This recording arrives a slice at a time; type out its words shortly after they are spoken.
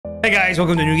guys,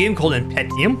 welcome to a new game called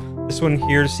Impetum. This one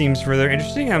here seems rather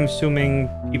interesting. I'm assuming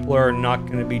people are not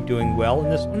going to be doing well in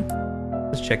this one.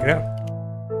 Let's check it out.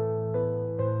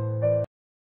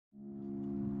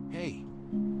 Hey,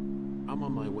 I'm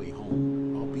on my way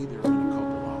home. I'll be there in a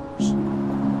couple hours.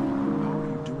 How are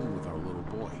you doing with our little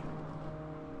boy?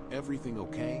 Everything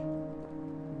okay?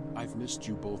 I've missed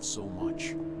you both so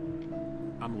much.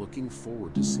 I'm looking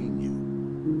forward to seeing you.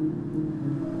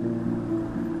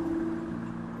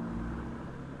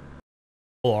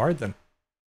 Well, alright then.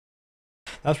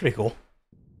 That's pretty cool.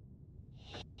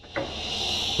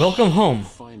 Welcome home.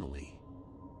 Finally.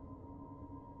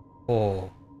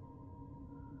 Oh.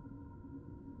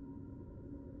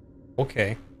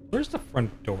 Okay. Where's the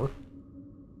front door?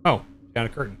 Oh, down a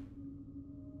curtain.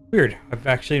 Weird. I've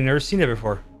actually never seen it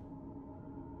before.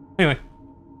 Anyway.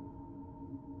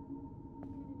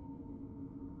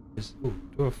 Ooh,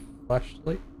 do a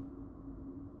flashlight?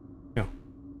 No.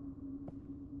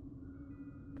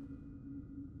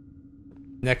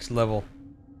 Next level.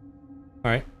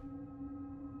 Alright.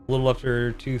 A little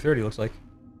after 2:30 looks like.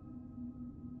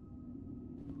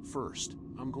 First,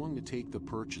 I'm going to take the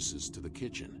purchases to the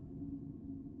kitchen.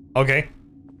 Okay.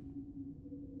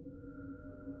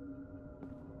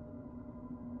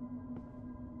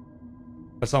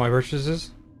 That's all my purchases?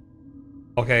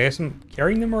 Okay, I guess I'm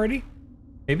carrying them already?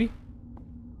 Maybe?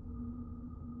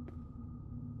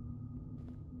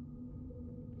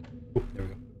 Ooh, there we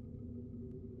go.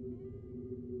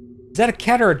 Is that a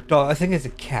cat or a dog? I think it's a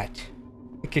cat.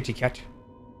 A kitty cat.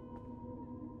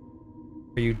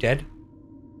 Are you dead?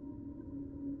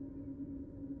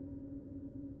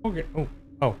 Okay. Oh.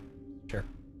 Oh. Sure.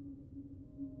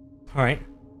 Alright.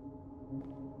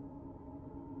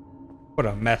 What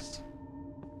a mess.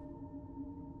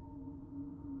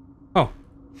 Oh.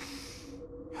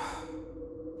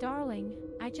 Darling,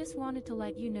 I just wanted to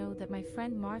let you know that my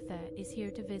friend Martha is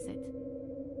here to visit.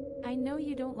 I know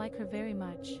you don't like her very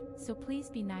much, so please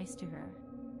be nice to her.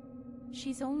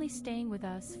 She's only staying with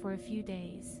us for a few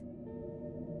days.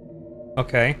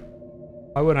 Okay.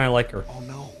 Why wouldn't I like her? Oh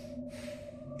no.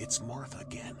 It's Martha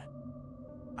again.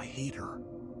 I hate her.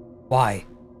 Why?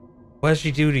 What does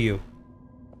she do to you?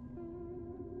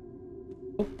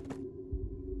 Oh.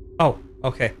 Oh,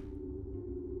 okay.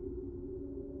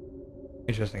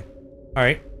 Interesting.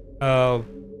 Alright.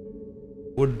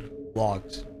 Wood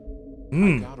logs.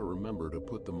 I gotta remember to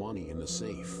put the money in the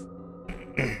safe.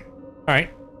 Alright.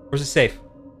 Where's the safe?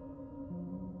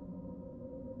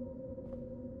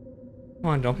 Come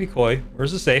on, don't be coy.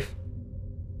 Where's the safe?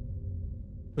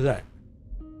 Where's that?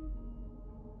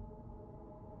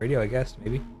 Radio, I guess,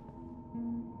 maybe.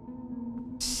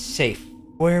 Safe.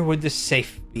 Where would the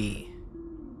safe be?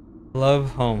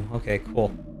 Love home. Okay,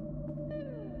 cool.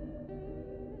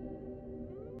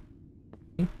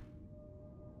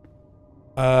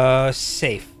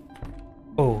 Safe.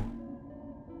 Oh.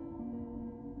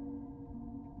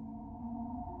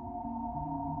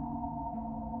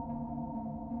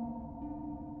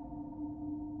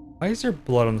 Why is there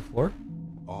blood on the floor?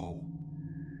 Oh.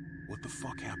 What the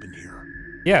fuck happened here?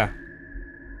 Yeah.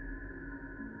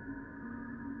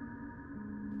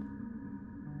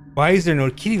 Why is there no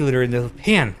kitty litter in the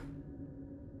pan?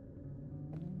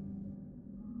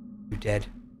 You dead.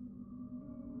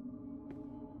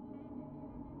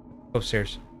 Go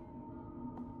upstairs.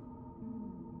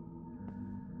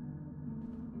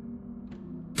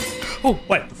 Oh,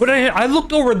 what? What did I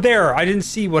looked over there. I didn't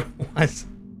see what it was.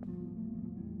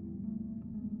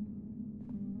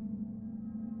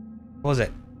 What was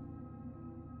it?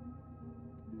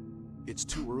 It's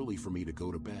too early for me to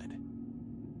go to bed.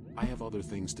 I have other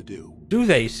things to do. Do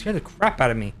they? You scared the crap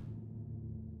out of me.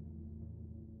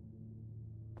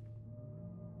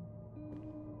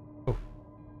 Oh.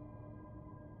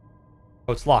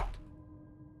 Oh, it's locked.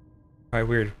 Alright,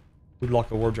 weird. Who'd lock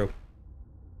the wardrobe?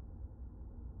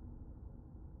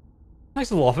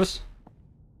 Nice little office.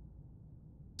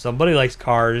 Somebody likes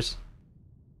cars.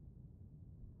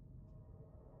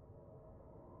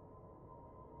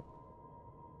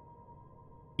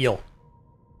 Neil.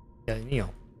 Yeah,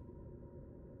 Neil.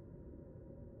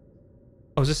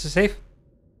 Oh, is this a safe?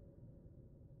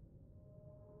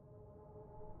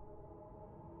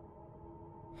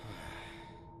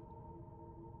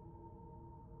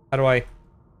 How do I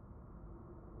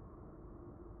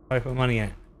put money in it?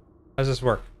 How does this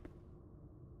work?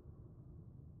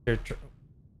 Here,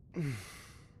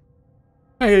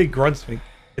 oh, he grunts me.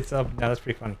 It's up. No, that's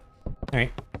pretty funny.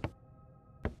 Alright.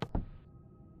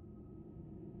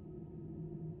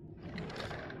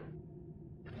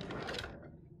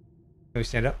 Can we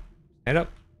stand up? Stand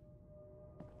up.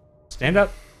 Stand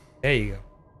up. There you go.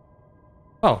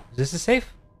 Oh, is this a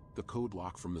safe? The code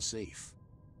lock from the safe.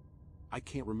 I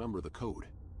can't remember the code.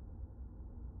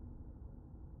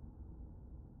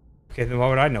 Okay, then why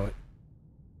would I know it?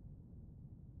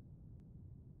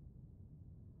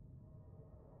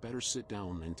 Better sit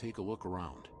down and take a look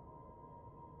around.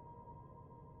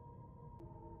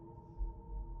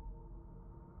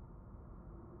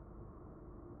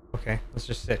 Okay, let's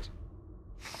just sit.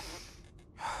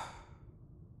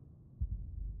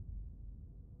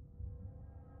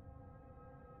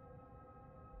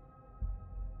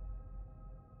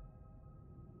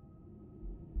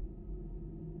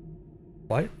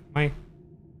 What? Am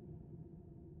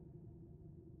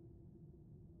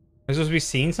I supposed to be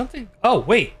seeing something? Oh,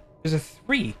 wait. There's a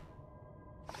 3.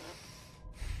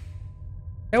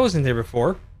 That wasn't there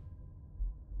before.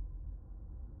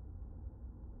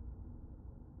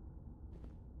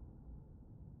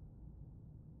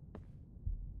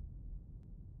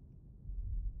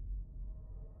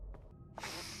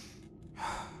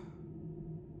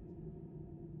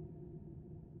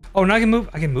 Oh, now I can move.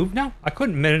 I can move now? I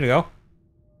couldn't a minute ago.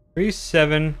 3,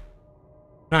 7,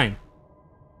 9.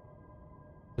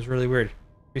 That's really weird.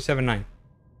 3, 7, 9.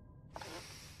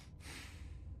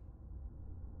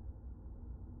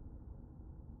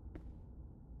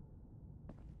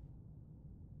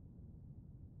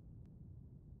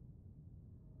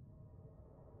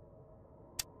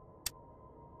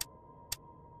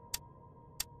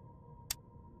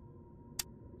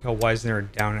 Oh, why isn't there a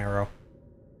down arrow?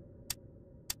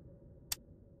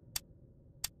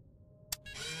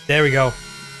 There we go.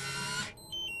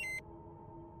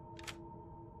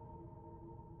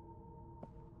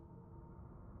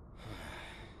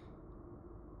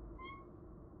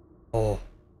 Oh,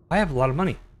 I have a lot of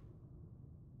money.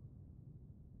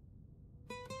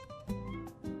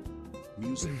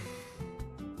 Music.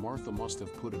 Martha must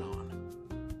have put it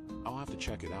on. I'll have to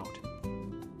check it out.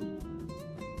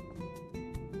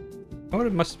 Oh,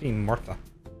 it must be Martha.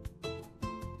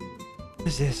 What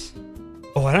is this?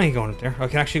 Oh, I don't need going up there. I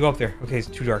can actually go up there. Okay, it's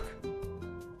too dark.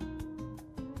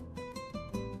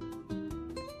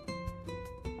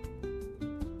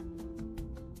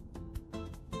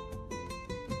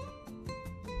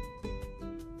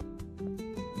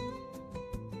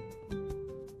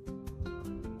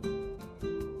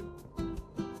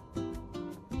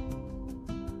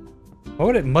 What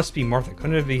would it must be Martha?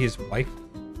 Couldn't it be his wife?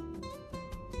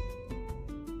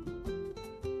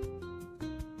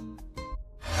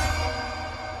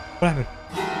 What happened?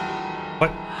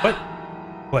 What?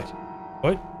 What?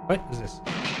 What? What is this?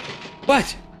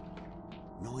 What?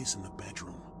 Noise in the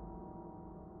bedroom.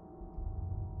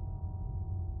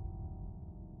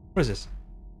 What is this?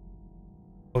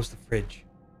 Close the fridge.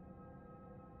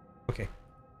 Okay.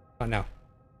 Not now.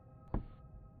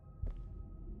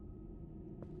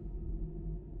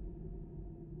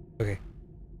 Okay.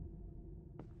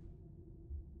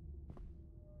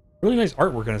 Really nice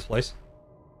artwork in this place.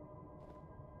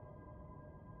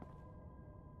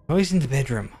 Noise in the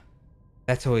bedroom.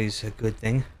 That's always a good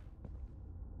thing.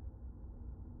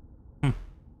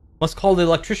 Must call the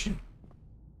electrician.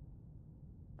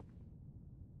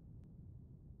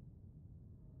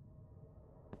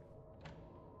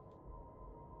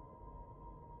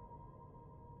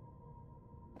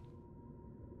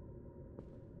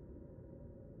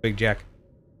 Big Jack.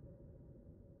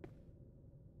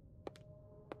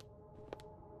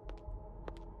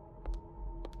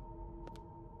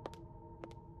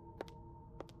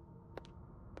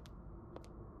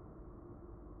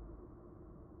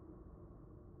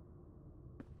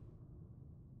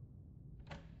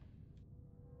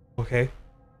 Okay.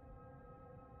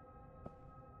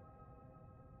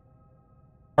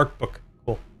 Art book.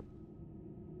 Cool.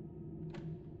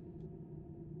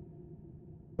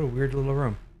 What a weird little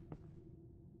room.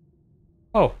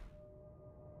 Oh.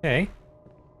 Okay.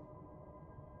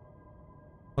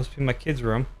 Must be my kid's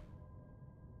room.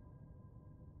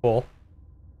 Cool.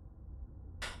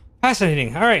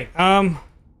 Fascinating. All right.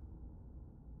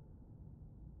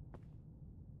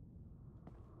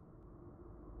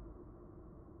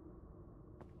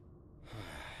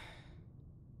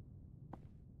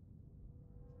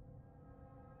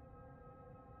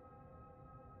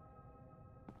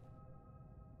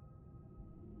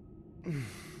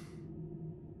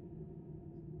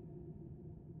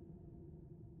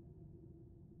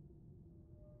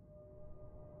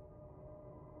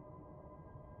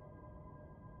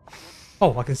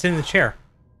 Oh, I can sit in the chair.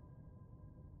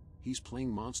 He's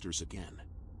playing monsters again.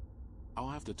 I'll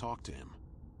have to talk to him.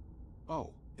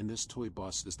 Oh, and this toy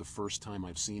bus is the first time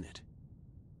I've seen it.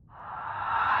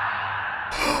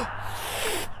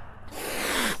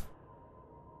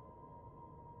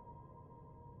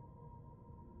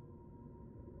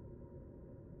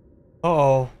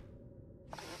 Uh-oh.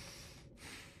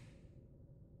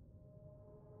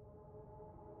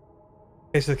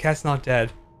 Okay, so the cat's not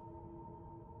dead.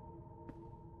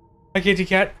 Hi, kitty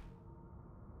cat.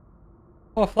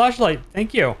 Oh, a flashlight.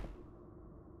 Thank you.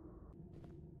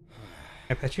 Can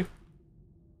I pet you?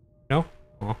 No?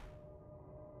 Oh.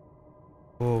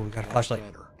 Oh, we got a flashlight.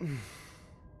 Better.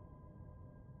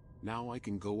 Now I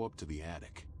can go up to the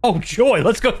attic. Oh, joy!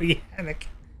 Let's go to the attic.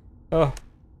 Oh.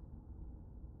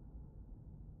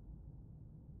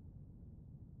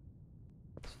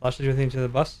 Does flashlight do anything to the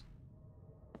bus?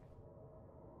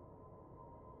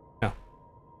 No.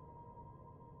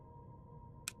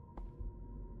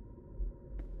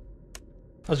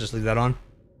 Let's just leave that on.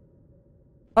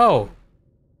 Oh.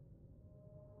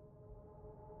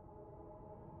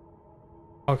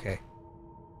 Okay.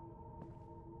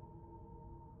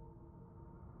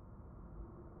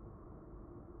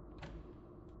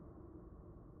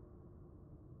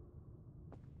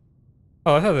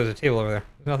 Oh, I thought there was a table over there.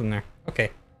 There's nothing there. Okay.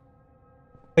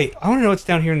 Wait, I want to know what's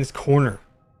down here in this corner.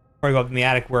 Before I go up in the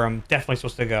attic where I'm definitely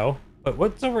supposed to go. But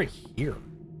what's over here?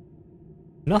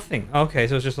 Nothing. Okay,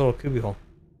 so it's just a little cubbyhole.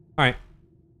 Alright.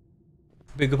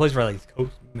 Be a good place for like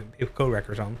code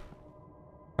wreckers on.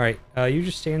 Alright, you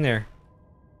just stay in there.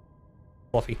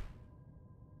 Fluffy.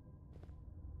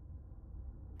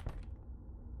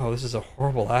 Oh, this is a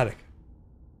horrible attic.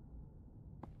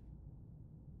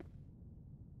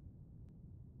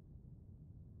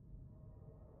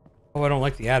 Oh, I don't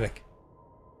like the attic.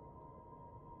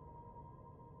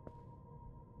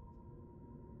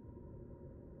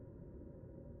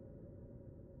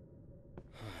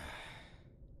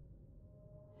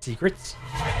 Secrets?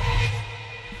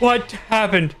 What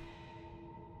happened?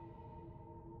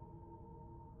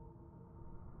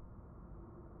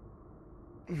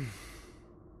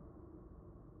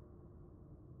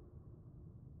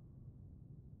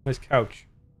 Nice couch.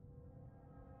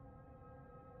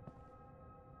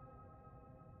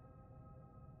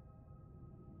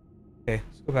 Okay,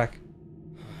 let's go back.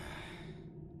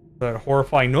 That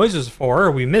horrifying noises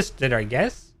for we missed it, I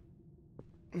guess.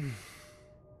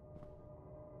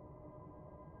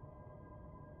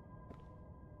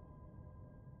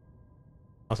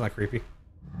 That's not creepy.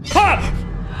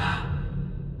 Ha!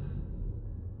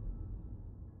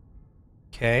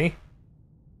 Okay.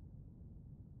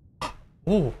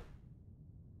 Ooh.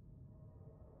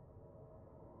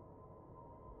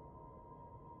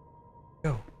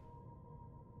 Go.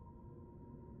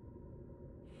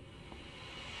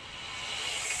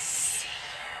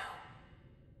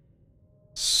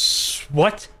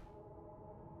 What?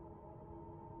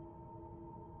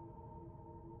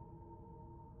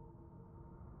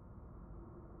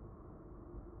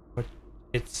 What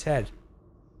it said.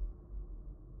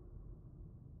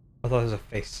 I thought it was a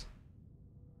face.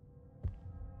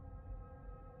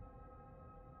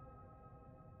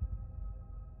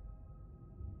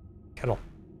 Kettle.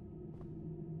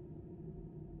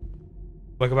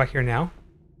 Do I go back here now?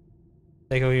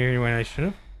 Did I go here when I should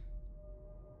have?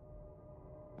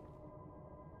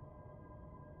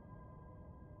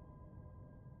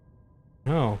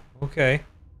 No. Okay.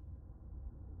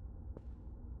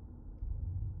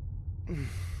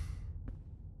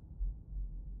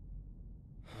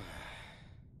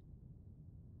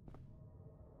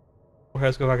 Okay,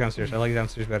 let's go back downstairs. I like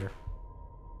downstairs better.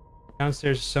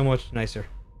 Downstairs is so much nicer.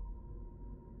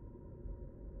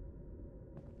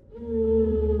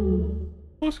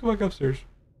 Let's go back upstairs.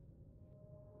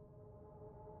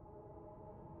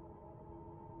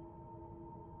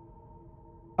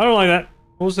 I don't like that.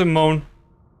 What was the moan?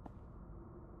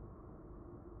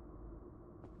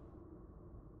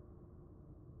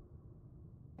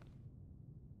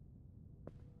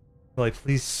 Like,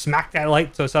 please smack that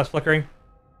light so it stops flickering.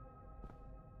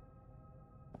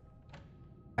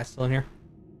 That's still in here.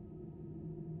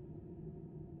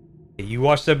 Okay, you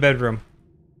watch the bedroom.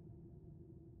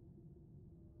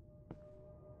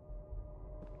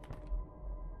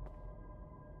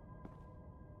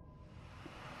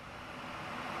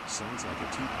 Sounds like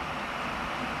a teapot.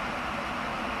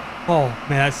 Oh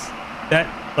man,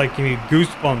 that like gave me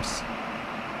goosebumps.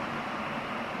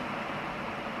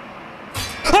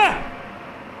 Ha!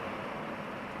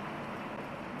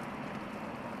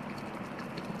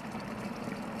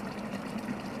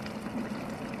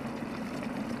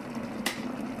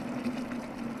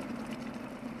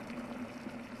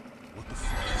 What the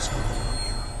fuck is going on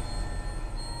here?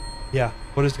 Yeah,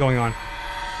 what is going on?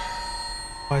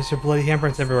 Why is there bloody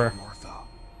handprints everywhere? Martha. What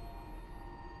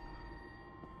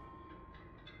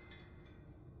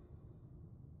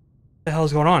the hell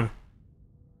is going on?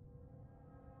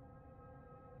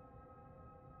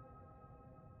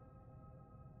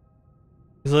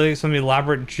 Is it like some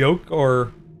elaborate joke,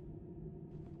 or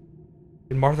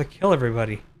did Martha kill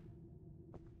everybody?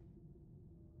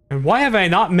 And why have I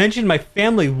not mentioned my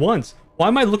family once? Why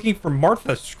am I looking for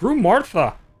Martha? Screw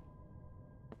Martha!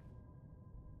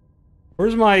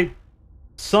 Where's my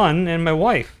son and my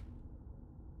wife?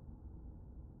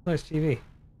 Nice TV.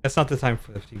 That's not the time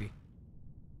for the TV.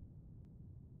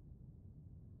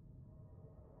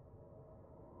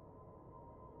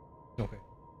 Okay.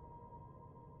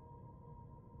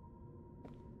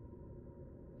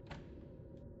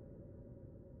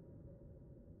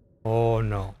 Oh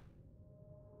no.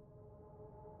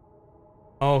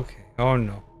 Okay. Oh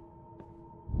no.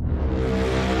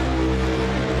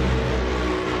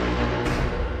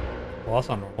 Well, that's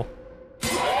not normal.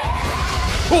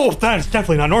 Oh, that is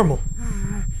definitely not normal.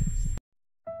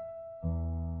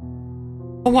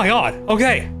 Oh my god.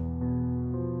 Okay.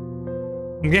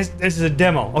 I guess this is a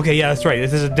demo. Okay, yeah, that's right.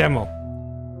 This is a demo.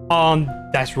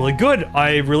 That's really good.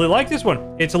 I really like this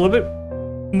one. It's a little bit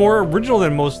more original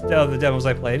than most of the demos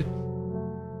I played.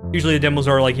 Usually the demos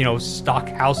are like, you know, stock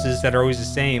houses that are always the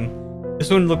same. This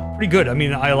one looked pretty good. I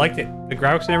mean, I liked it. The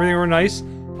graphics and everything were nice.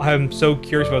 I'm so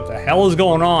curious what the hell is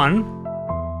going on.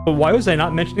 But why was I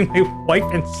not mentioning my wife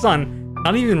and son?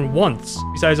 Not even once,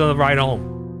 besides on the ride home.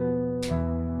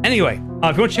 Anyway,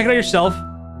 if you want to check it out yourself,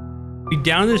 be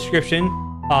down in the description.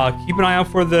 Keep an eye out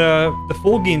for the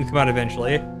full game to come out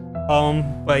eventually.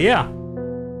 But yeah,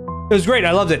 it was great.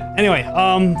 I loved it. Anyway,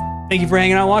 thank you for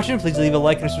hanging out and watching. Please leave a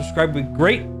like and a subscribe. Would be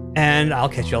great. And I'll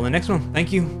catch you on the next one.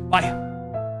 Thank you. Bye.